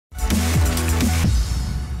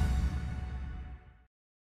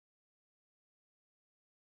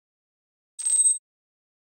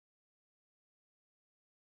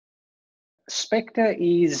Spectre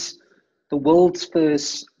is the world's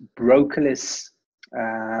first brokerless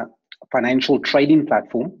uh, financial trading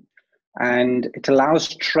platform, and it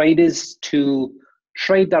allows traders to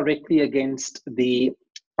trade directly against the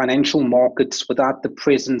financial markets without the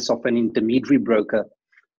presence of an intermediary broker.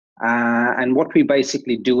 And what we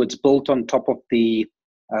basically do, it's built on top of the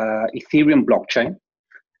Ethereum blockchain,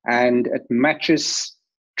 and it matches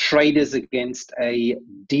traders against a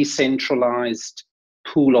decentralized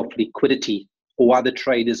pool of liquidity or other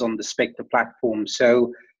traders on the Spectre platform.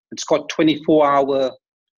 So it's got 24-hour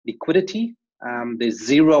liquidity. There's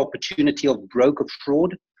zero opportunity of broker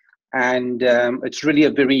fraud. And it's really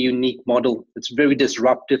a very unique model. It's very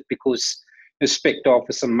disruptive because Spectre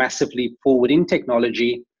offers some massively forward-in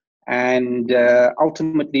technology. And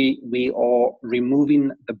ultimately, we are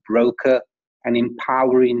removing the broker and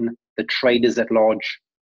empowering the traders at large.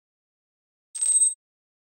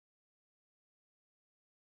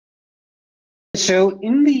 So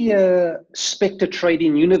in the Spectre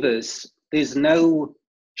trading universe, there's no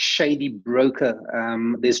shady broker.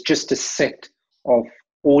 There's just a set of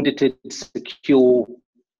audited, secure,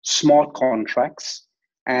 smart contracts,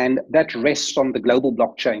 and that rests on the global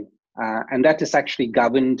blockchain. And that is actually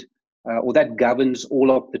governed, or that governs all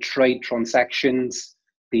of the trade transactions,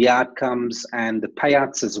 the outcomes, and the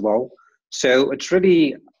payouts as well. So it's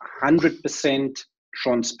really 100%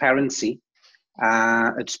 transparency.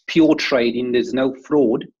 It's pure trading. There's no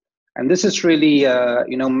fraud, and this is really,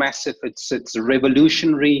 massive. It's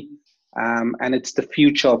revolutionary, and it's the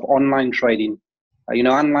future of online trading.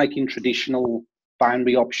 Unlike in traditional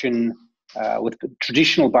binary option, with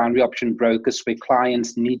traditional binary option brokers, where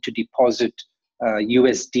clients need to deposit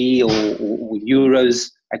USD or euros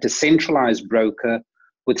at a centralized broker,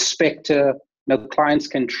 with Spectre, clients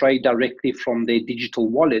can trade directly from their digital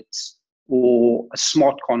wallets or a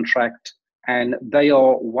smart contract, and they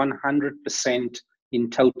are 100% in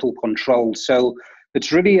total control. So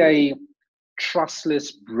it's really a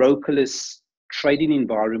trustless, brokerless trading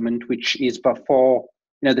environment, which is by far,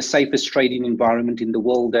 the safest trading environment in the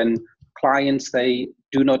world. And clients, they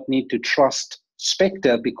do not need to trust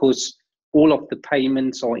Spectre because all of the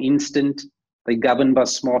payments are instant. They're governed by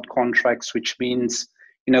smart contracts, which means,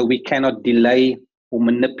 we cannot delay or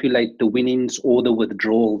manipulate the winnings or the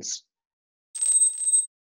withdrawals.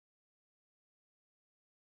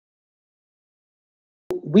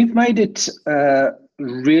 We've made it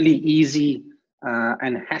really easy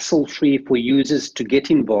and hassle-free for users to get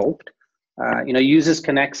involved. Users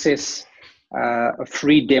can access a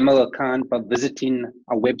free demo account by visiting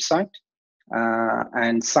our website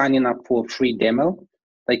and signing up for a free demo.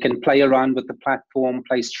 They can play around with the platform,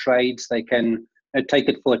 place trades. They can take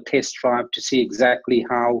it for a test drive to see exactly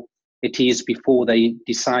how it is before they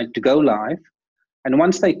decide to go live. And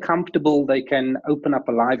once they're comfortable, they can open up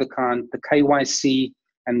a live account. The KYC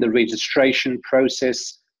and the registration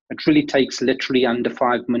process, it really takes literally under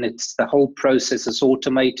 5 minutes. The whole process is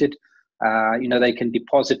automated. They can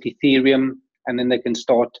deposit Ethereum, and then they can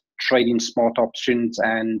start trading smart options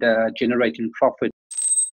and generating profit.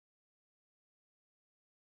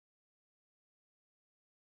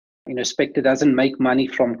 Spectre doesn't make money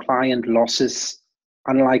from client losses,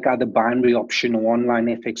 unlike other binary option or online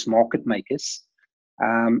FX market makers.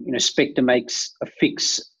 Spectre makes a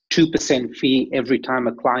fixed 2% fee every time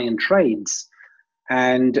a client trades,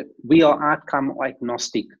 and we are outcome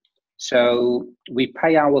agnostic. So we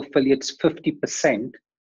pay our affiliates 50%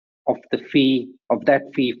 of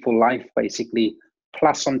that fee for life, basically.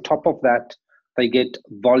 Plus, on top of that, they get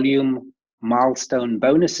volume milestone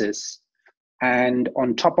bonuses. And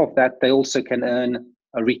on top of that, they also can earn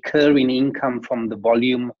a recurring income from the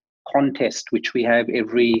volume contest, which we have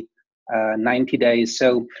every 90 days.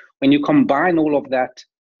 So when you combine all of that,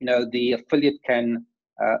 the affiliate can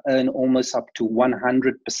earn almost up to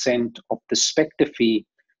 100% of the Spectre fee.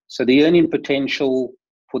 So the earning potential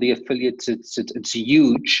for the affiliates, it's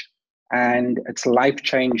huge, and it's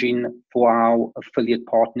life-changing for our affiliate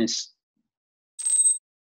partners.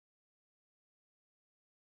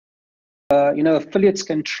 Affiliates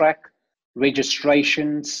can track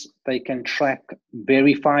registrations, they can track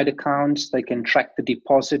verified accounts, they can track the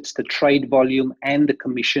deposits, the trade volume, and the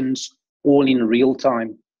commissions all in real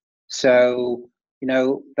time. So,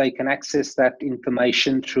 they can access that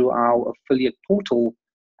information through our affiliate portal,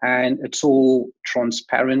 and it's all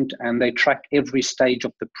transparent, and they track every stage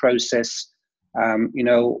of the process,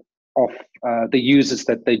 of the users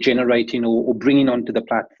that they're generating or bringing onto the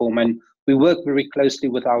platform. And we work very closely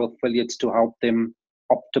with our affiliates to help them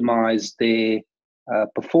optimize their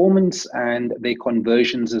performance and their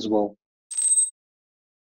conversions as well.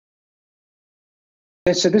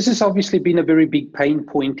 Yeah, so this has obviously been a very big pain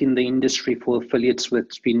point in the industry for affiliates with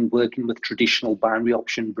been working with traditional binary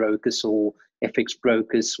option brokers or FX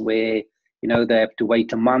brokers, where they have to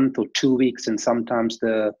wait a month or 2 weeks, and sometimes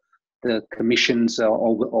the commissions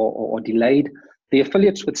are delayed. The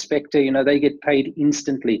affiliates with Spectre, they get paid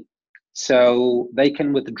instantly, so they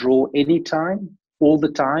can withdraw anytime, all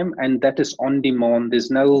the time, and that is on demand. There's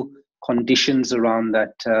no conditions around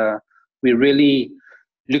that. We really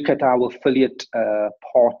look at our affiliate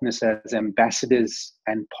partners as ambassadors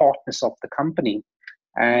and partners of the company.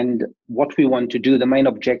 And what we want to do, the main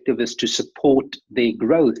objective is to support their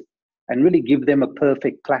growth and really give them a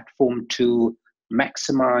perfect platform to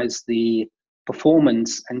maximize the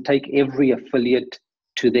performance and take every affiliate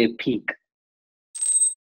to their peak.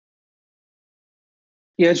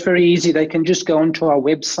 Yeah, it's very easy. They can just go onto our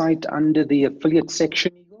website under the affiliate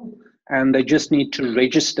section, and they just need to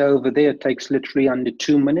register over there. It takes literally under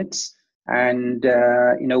 2 minutes, and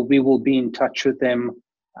we will be in touch with them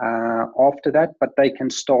after that. But they can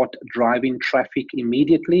start driving traffic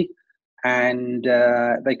immediately, and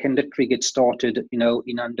they can literally get started,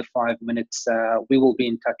 in under 5 minutes. We will be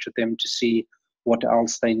in touch with them to see what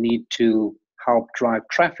else they need to help drive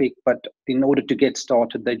traffic. But in order to get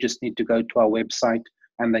started, they just need to go to our website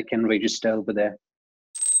and they can register over there.